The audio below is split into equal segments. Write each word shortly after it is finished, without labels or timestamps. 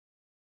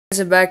Guys,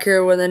 I'm back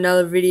here with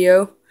another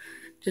video.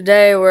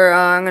 Today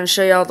I'm going to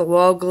show y'all the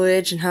wall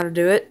glitch and how to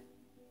do it.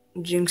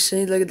 As you can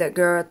see, look at that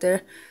girl right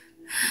there.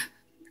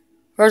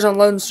 First on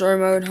loading story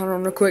mode. Hold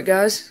on real quick,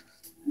 guys.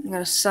 I'm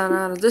going to sign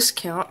out of this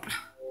account.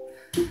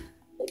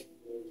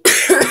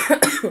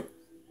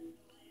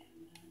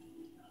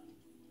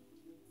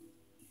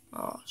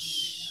 Oh,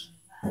 shh.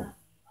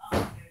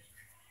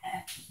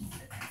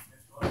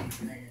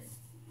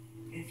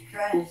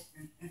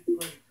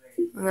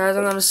 Guys,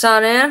 I'm going to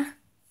sign in.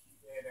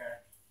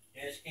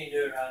 Yes, you can't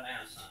do it right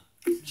now, son.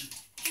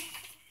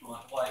 You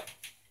want to wait?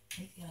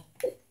 Got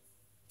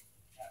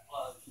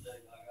clothes to do.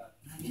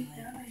 Get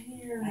out of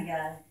here. I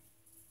got it.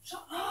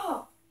 Shut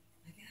up.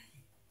 I got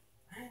it.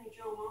 I ain't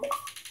your mom.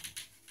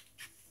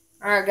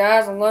 Alright,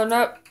 guys, I'm loading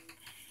up.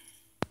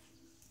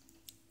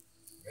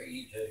 Where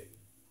you two?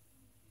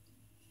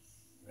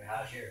 Where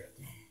how's your?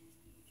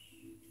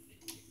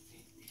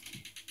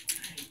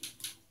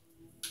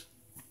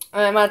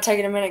 Alright, it might take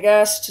it a minute,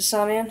 guys, to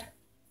sign in.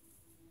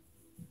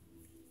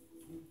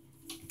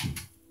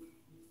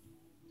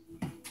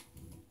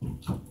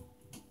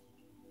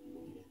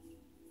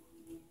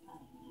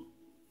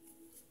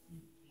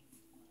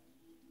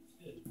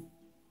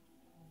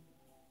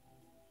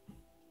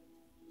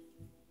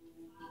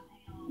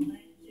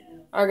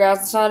 Alright, guys,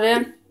 I'm signed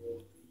in.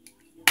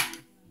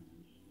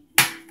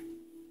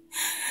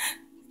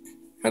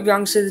 Hope y'all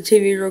can see the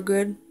TV real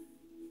good.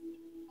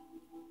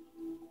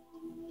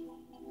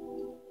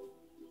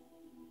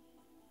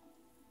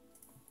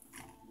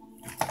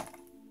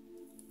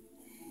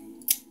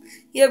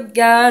 Yep,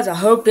 guys, I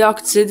hope y'all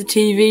can see the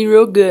TV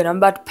real good. I'm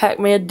about to pack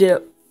me a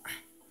dip.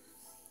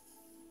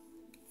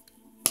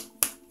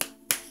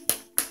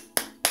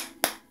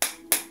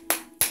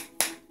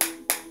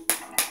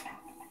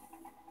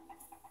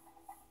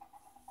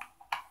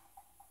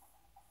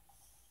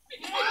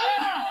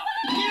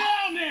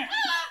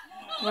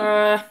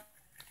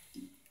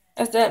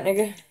 That's that,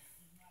 nigga.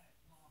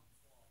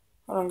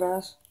 Hold on,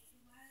 guys.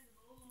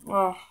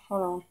 Oh,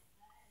 hold on.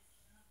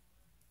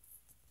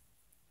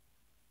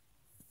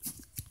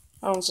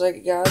 Hold on a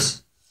second,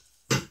 guys.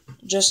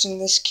 Adjusting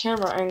this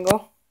camera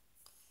angle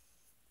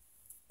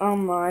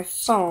on my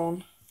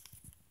phone.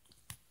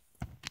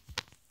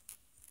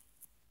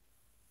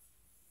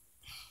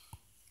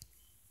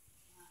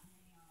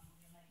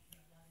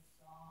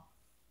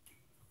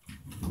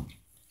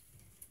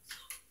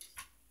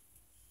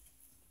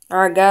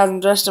 Alright, guys, I'm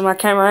adjusting my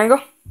camera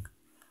angle.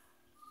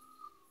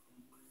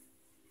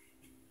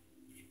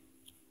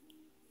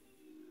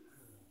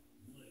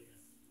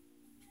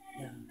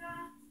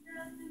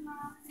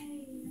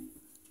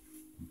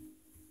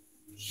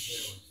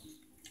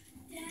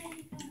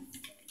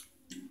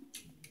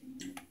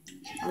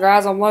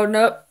 Guys, I'm loading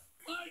up.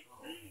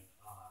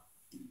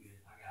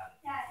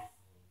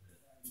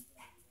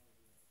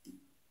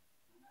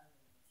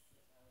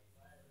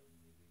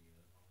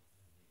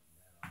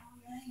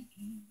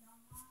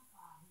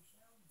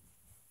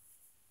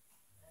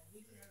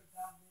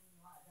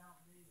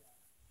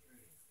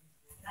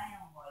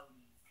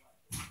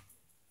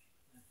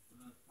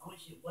 I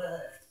wish it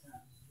was.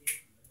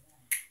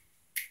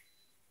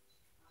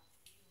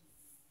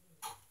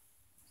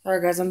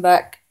 Alright, guys, I'm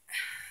back.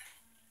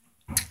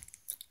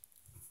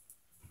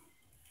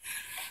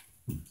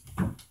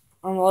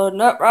 I'm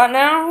loading up right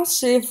now. Let's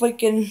see if we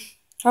can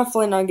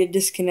hopefully not get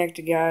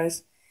disconnected,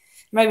 guys.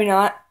 Maybe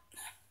not.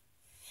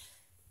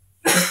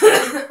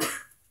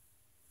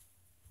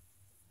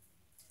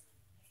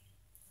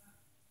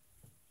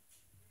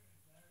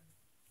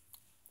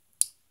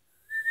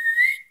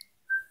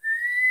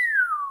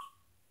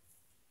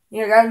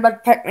 Yeah, guys, I'm about to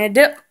pack me a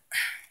dip.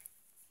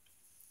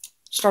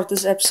 Start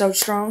this episode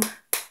strong.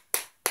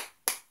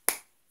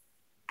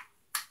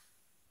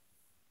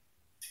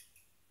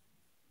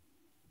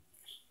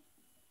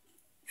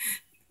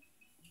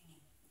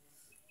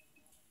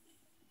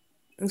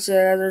 And so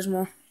there's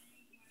my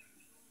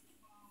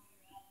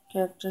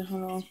character.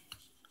 Hold on.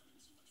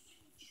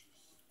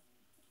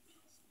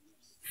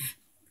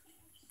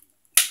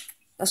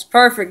 That's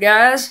perfect,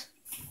 guys.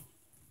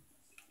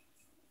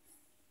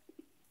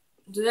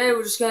 Today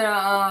we're just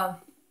gonna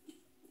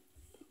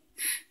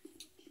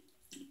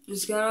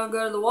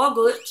go to the wall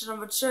glitch, and I'm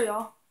about to show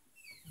y'all.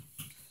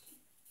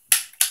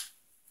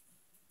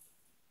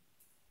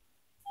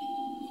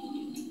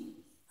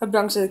 Hope y'all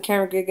can see the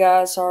camera good,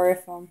 guys. Sorry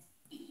if I'm,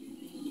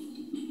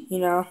 you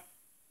know.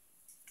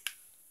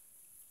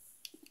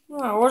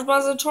 Oh, where's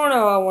my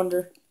tornado, I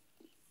wonder?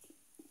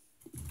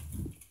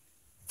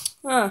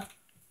 Huh.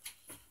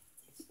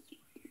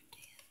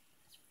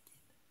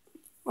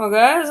 Well,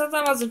 guys, I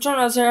thought about the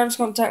tornadoes here. I'm just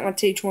gonna take my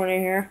T20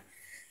 here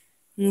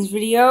in this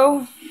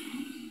video.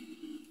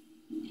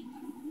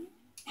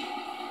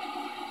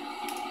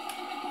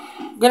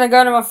 I'm gonna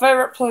go to my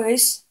favorite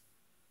place,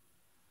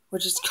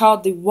 which is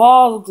called the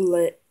wall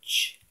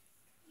glitch.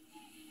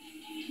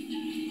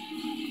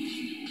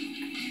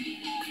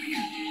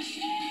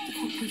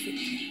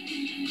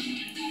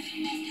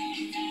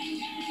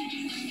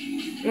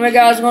 Anyway,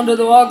 guys, I'm gonna do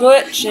the wall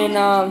glitch, and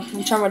I'm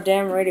turning my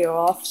damn radio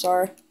off.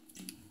 Sorry.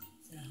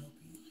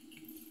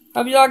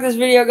 Hope you like this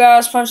video,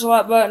 guys. Punch the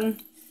like button.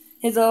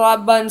 Hit the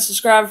like button.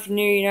 Subscribe if you're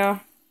new, you know.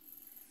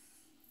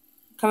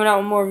 Coming out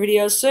with more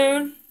videos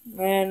soon.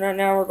 And right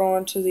now we're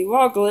going to the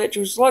wall glitch, which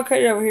is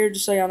located over here,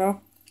 just so y'all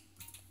know.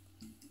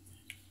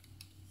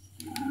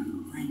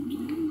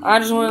 I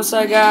just want to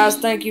say, guys,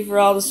 thank you for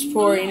all the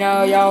support. You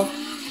know, y'all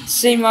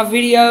see my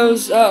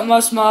videos,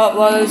 most of my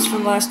uploads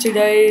from the last 2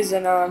 days.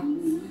 And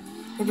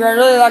if you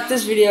really like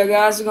this video,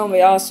 guys, it's going to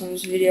be awesome,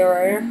 this video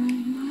right here.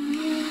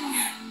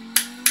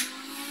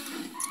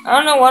 I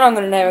don't know what I'm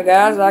going to name it,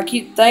 guys. I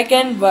keep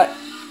thinking, but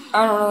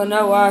I don't really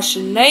know what I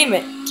should name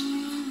it.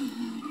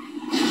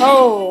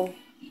 Oh.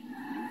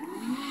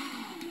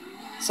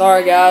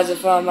 Sorry, guys,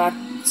 if I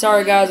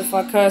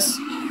cuss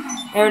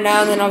every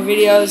now and then on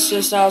videos.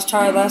 Just I was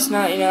tired last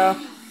night, you know.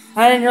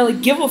 I didn't really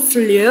give a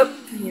flip,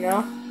 you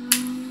know.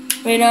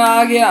 But, you know,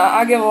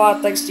 I give a lot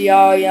of thanks to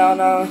y'all. Y'all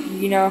know,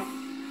 you know,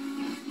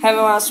 having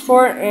a lot of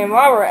support. And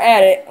while we're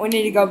at it, we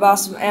need to go buy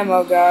some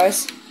ammo,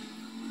 guys,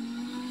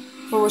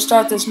 before we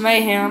start this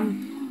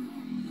mayhem.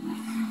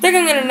 I think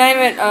I'm gonna name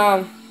it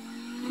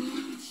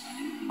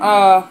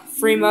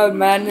free mode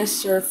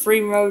madness, or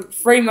free mode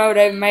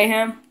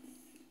mayhem.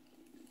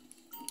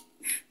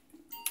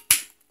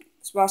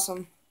 Let's buy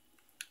some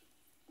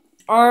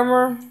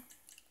armor.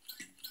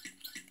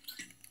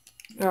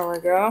 There we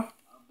go. I'll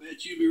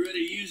bet you'll be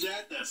ready to use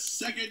that the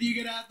second you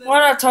get out there.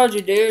 What I told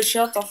you, dude?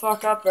 Shut the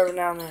fuck up every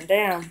now and then.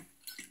 Damn.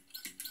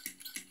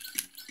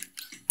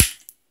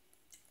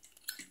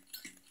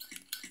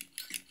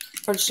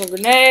 Purchase some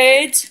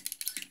grenades.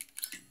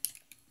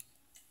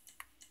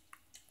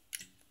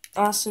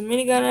 Awesome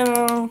minigun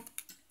ammo.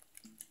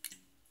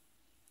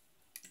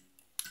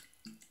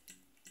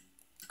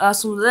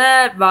 Some of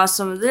that. Buy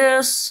some of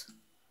this.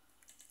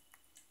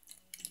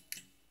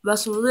 Buy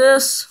some of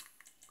this.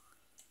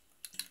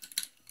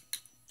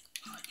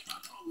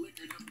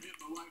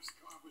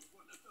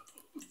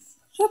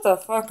 Shut the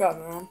fuck up,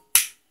 man.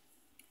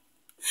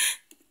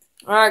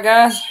 Alright,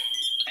 guys.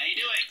 How you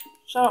doing?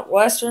 Shut up,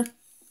 Lester. I'm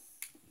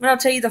gonna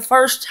tell you the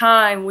first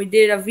time we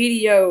did a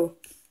video.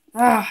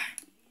 Alright,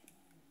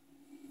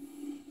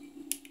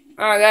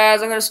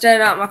 guys. I'm gonna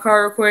stand out in my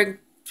car real quick.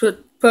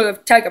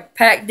 Take a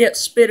pack dip,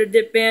 spit a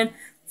dip in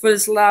for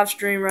this live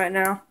stream right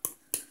now.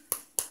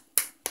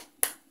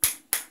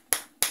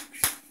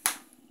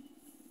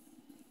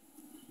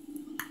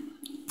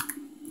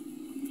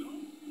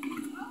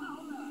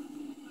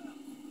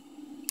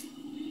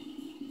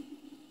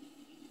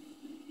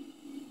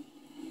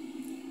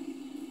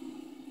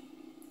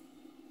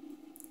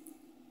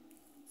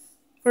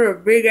 Put a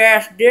big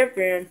ass dip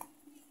in.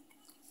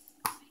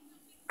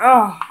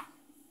 Oh.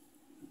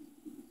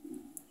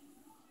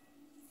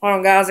 Hold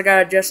on, guys. I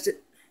gotta adjust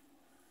it.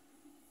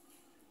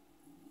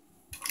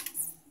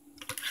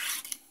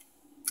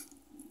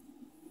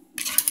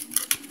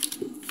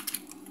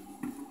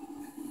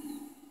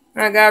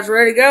 Alright, guys.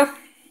 Ready to go?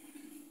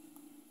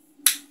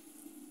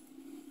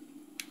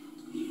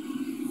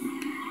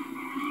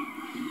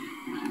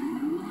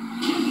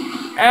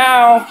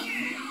 Ow.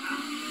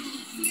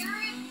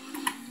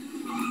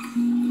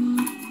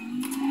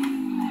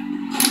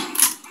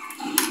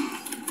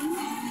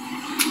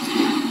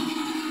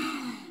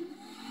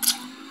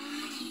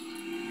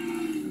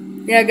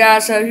 Yeah,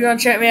 guys, so if you want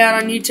to check me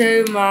out on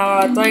YouTube,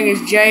 my thing is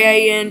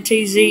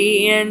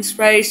JANTZEN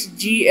space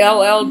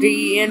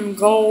GLLDEN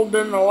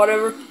Golden or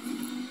whatever.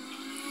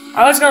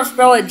 I was gonna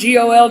spell it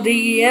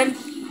GOLDEN,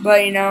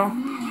 but you know,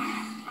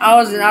 I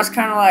was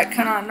kind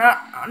of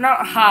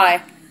not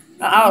high.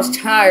 I was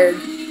tired.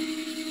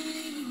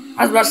 I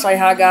was about to say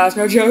hi, guys,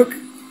 no joke.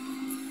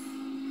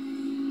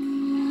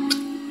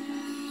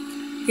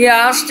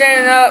 Yeah, I was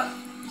standing up,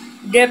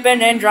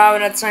 dipping, and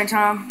driving at the same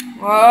time.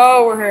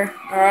 Whoa, we're here.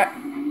 All right.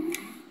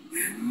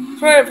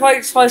 Ready to play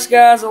this place,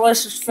 guys, at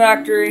Lester's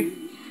Factory.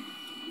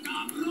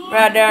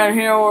 Right down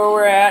here where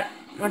we're at.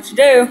 What you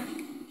do,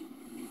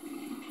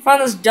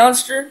 find this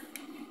dumpster.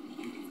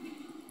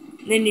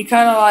 Then you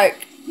kind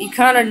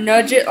of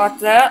nudge it like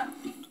that.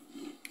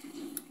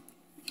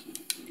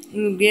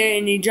 And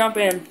you jump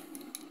in.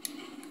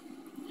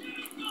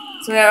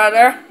 See that right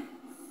there?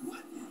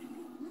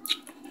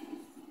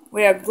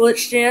 We have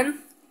glitched in.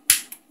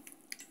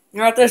 You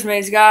know what this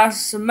means,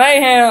 guys? Some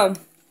mayhem.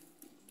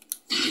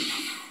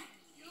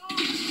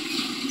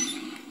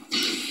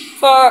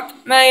 Fuck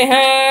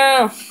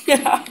mayhem.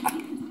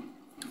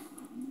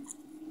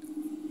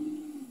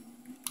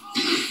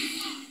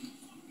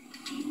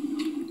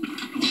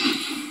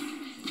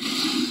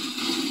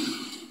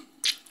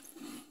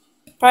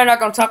 Probably not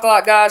gonna talk a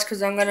lot, guys,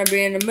 because I'm gonna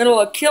be in the middle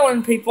of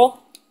killing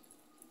people.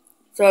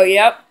 So,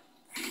 yep.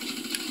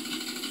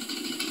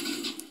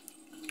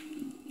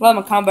 Love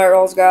my combat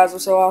rolls, guys. They're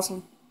so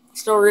awesome.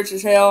 Still rich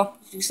as hell.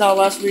 You saw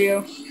last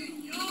video.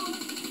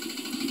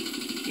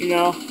 You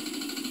know.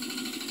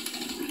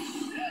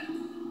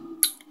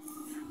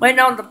 Waiting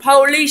on the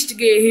police to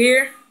get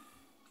here.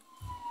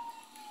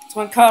 It's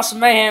gonna cause some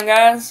mayhem,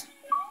 guys.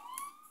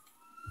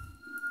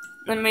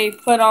 Let me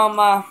put on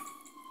my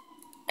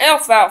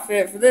elf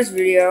outfit for this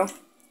video.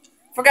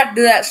 Forgot to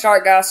do that at the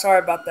start, guys. Sorry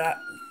about that.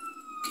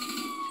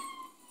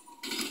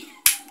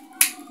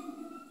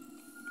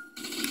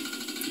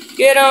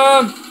 Get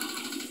him!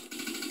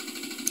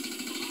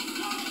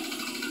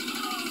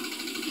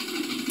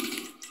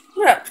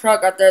 Look at that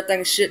truck out there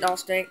thinking shit don't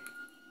stink.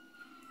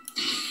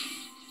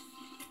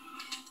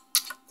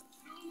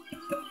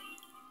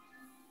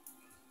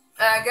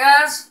 Alright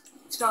guys,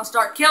 it's gonna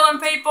start killing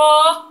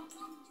people.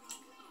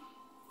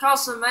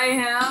 Cause some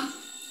mayhem.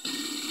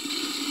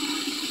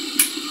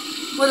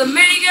 With a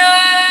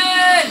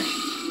minigun!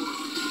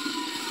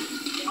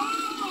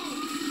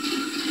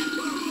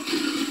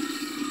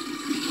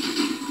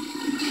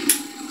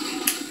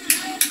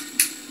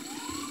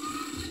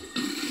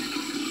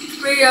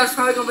 This video is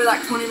probably gonna be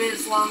like 20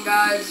 minutes long,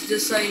 guys,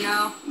 just so you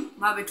know.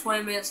 Might be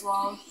 20 minutes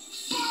long.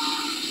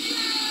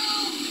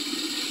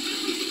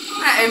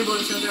 That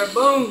ambulance up there,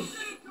 boom!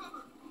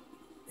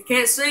 They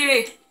can't see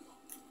me.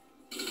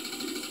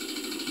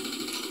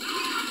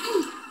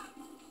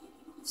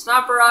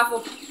 Sniper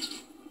rifle.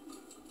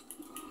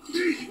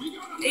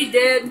 He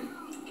dead.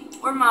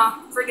 Where my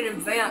freaking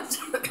advance?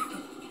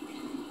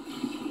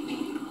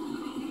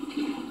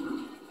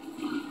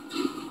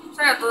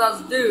 I thought that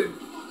was a dude.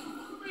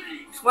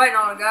 Just waiting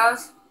on it,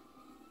 guys.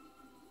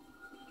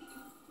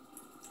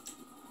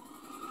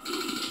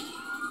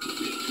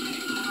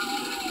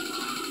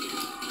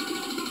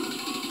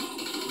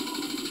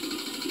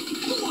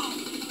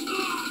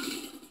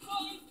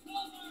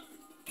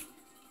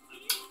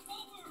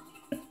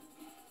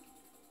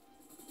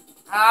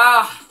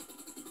 Ah.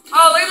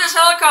 Oh, look at this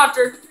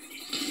helicopter.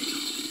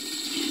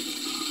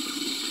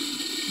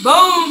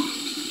 Boom.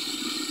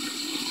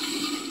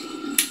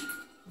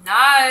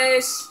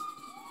 Nice.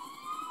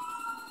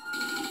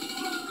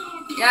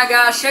 Yeah,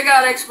 guys, check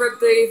out Expert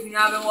Thief. You know,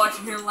 I've been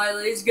watching him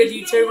lately. He's a good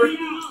YouTuber.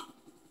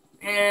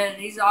 And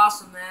he's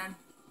awesome, man.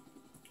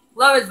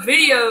 Love his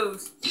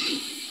videos.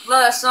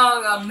 Love that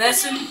song, I'm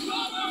messing.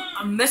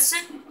 I'm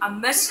messing.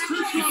 I'm messing.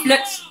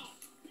 Deflection.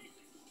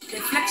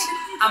 Deflection.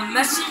 I'm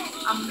messing.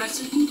 I'm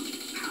messing.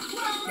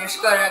 Let's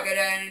go. I got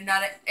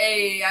another.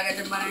 Hey, I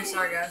got the money.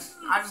 Sorry, guys.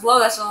 I just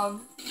love that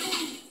song.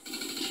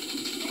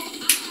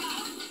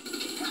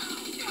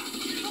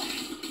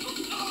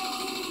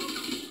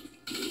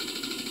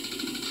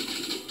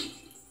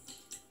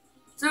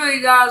 Some of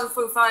you guys, if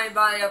we find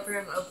anybody up here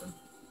in the open.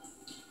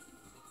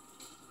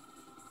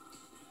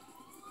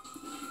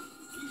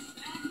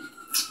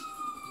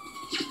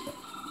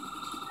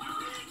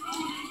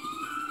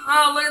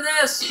 Oh, look at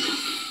this.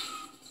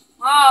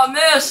 Oh, I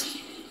missed.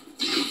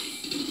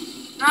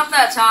 Not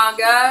that time,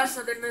 guys.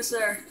 I didn't miss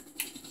there.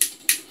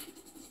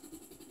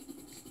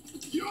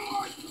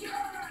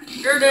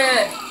 You're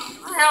dead.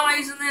 What the hell am I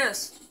using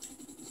this?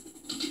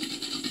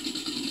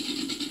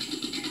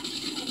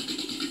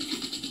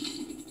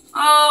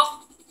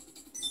 Oh.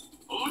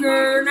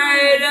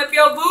 Grenade up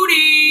your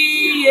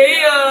booty.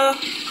 Yeah.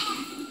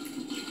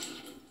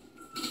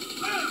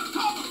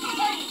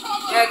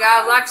 Yeah,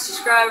 guys. Like,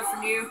 subscribe if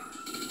you're new.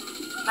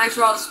 Thanks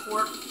for all the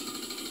support.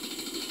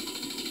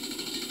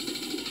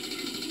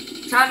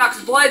 Trying to knock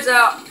his blades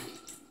out.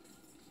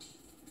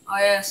 Oh,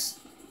 yes.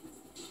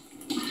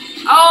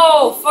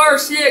 Oh,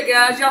 first hit,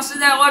 guys. Y'all see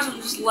that? Watch him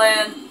just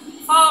land.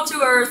 Fall to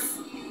earth.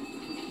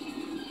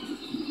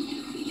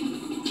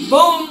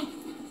 Boom.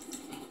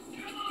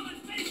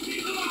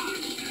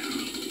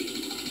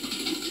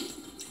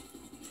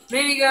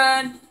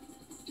 Minigun.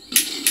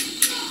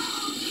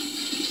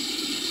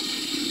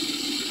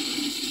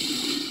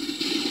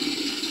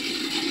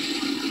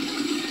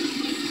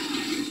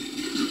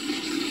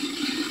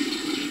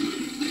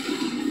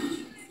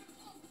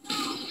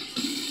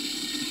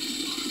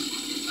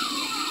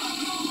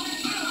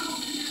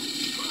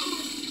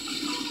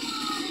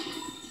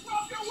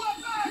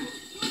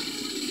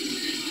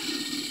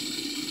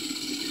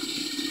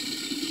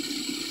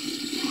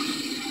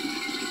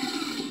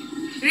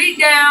 Feet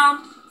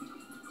down.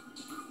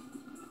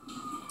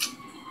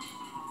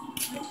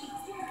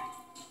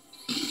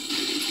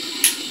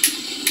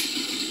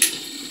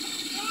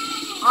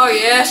 Oh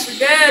yes, you're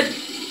dead.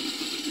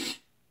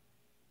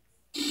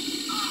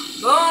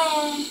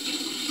 Boom.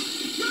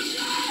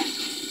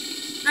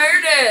 No,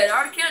 you're dead. I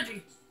already killed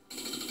you.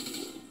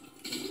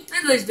 Look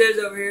at these dudes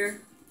over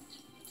here.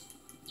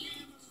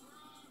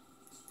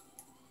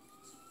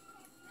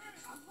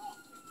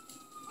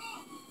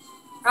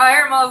 Right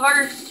here,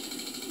 motherfuckers.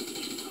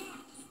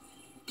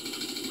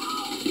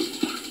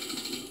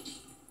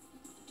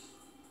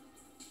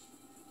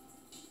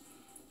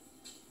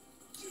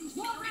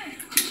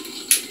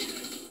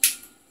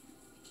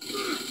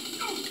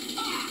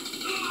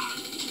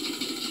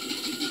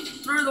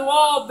 Through the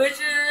wall, bitches.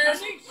 I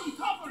need some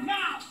cover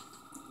now.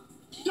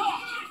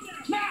 Stop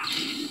now.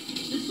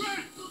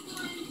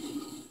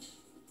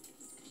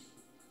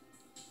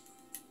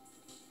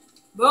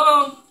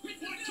 Boom.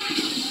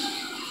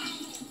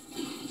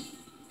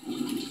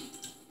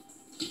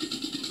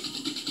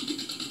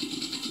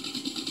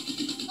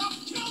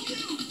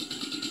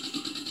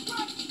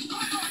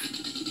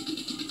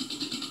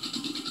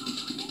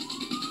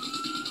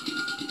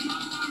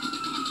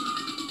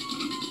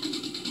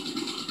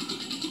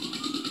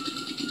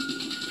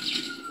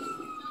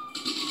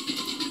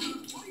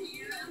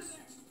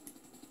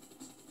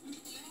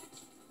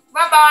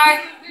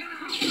 bye.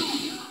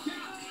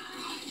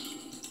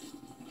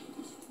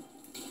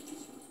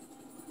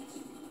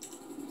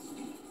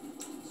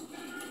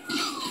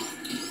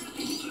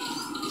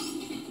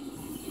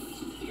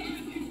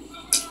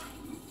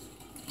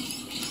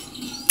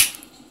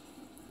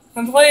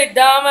 Complete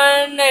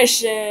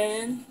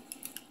domination.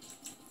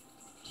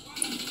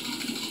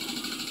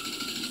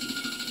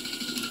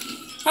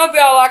 Hope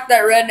y'all liked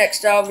that redneck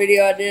style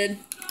video I did.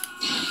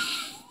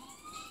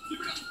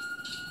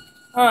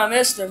 Oh, I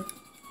missed him.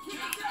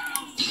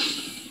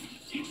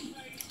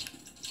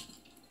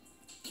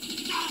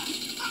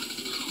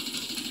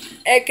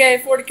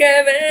 AK-47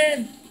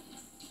 Kevin.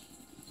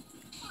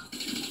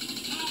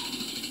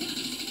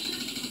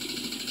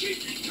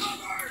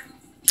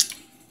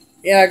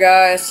 Yeah,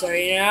 guys, so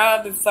you know,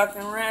 I've been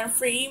fucking around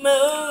free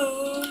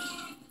mode.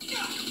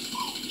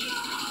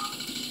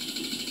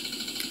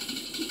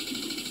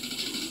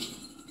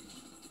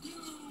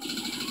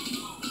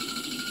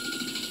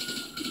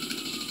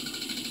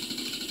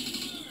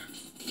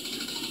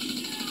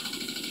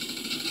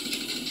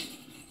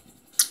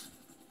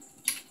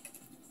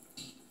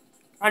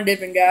 I'm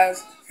dipping,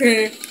 guys.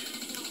 I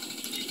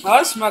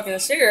was smoking a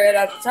cigarette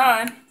at the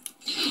time.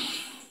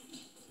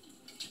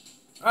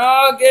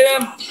 Oh, get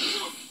him.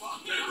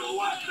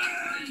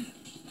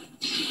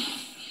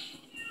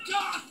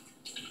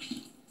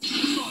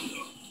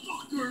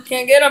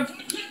 Can't get him.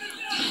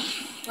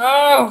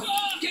 Oh.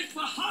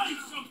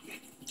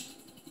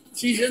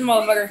 Jeez, this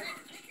motherfucker.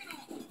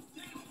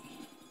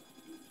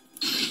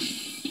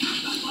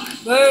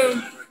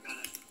 Boom.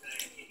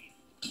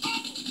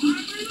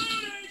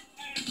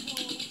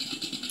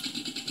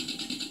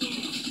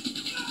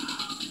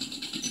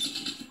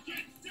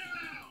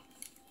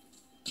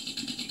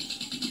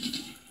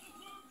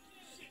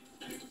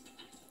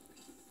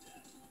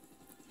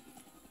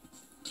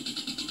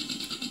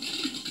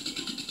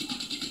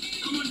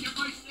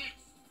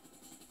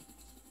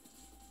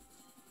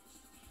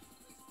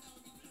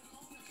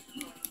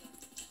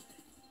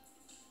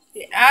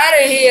 Get out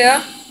of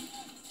here.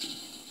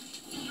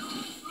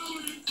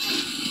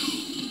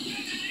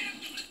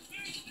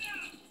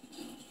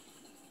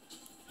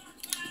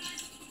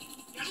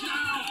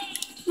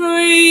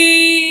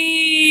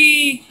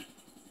 Whee!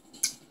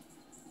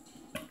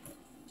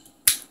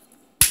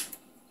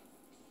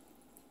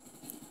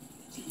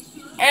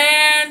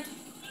 And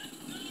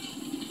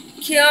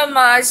kill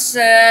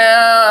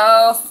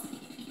myself.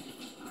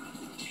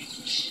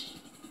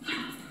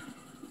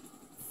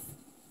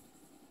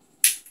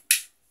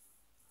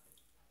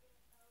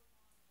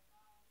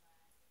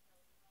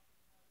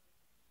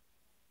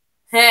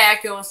 Hey, I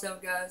killed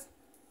myself, guys.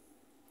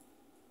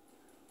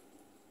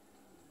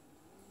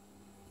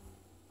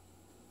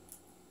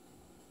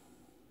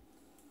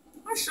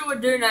 What should we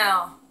do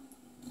now?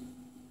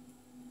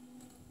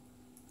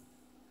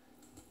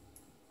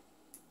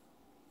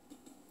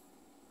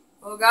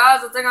 Well,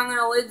 guys, I think I'm going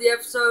to leave the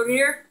episode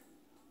here.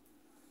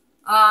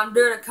 I'm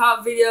doing a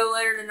cop video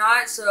later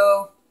tonight,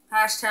 so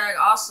hashtag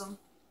awesome.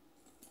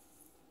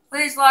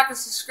 Please like and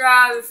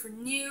subscribe if you're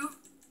new.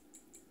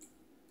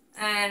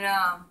 And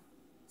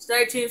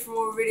stay tuned for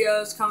more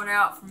videos coming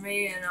out from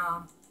me. And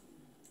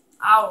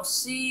I will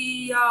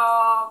see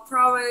y'all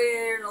probably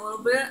in a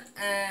little bit.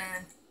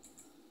 And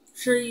make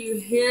sure you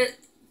hit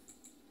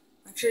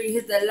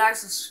that like,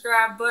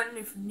 subscribe button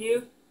if you're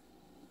new.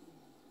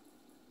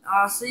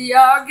 I'll see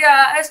y'all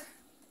guys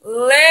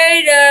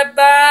later.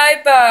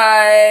 Bye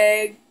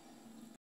bye.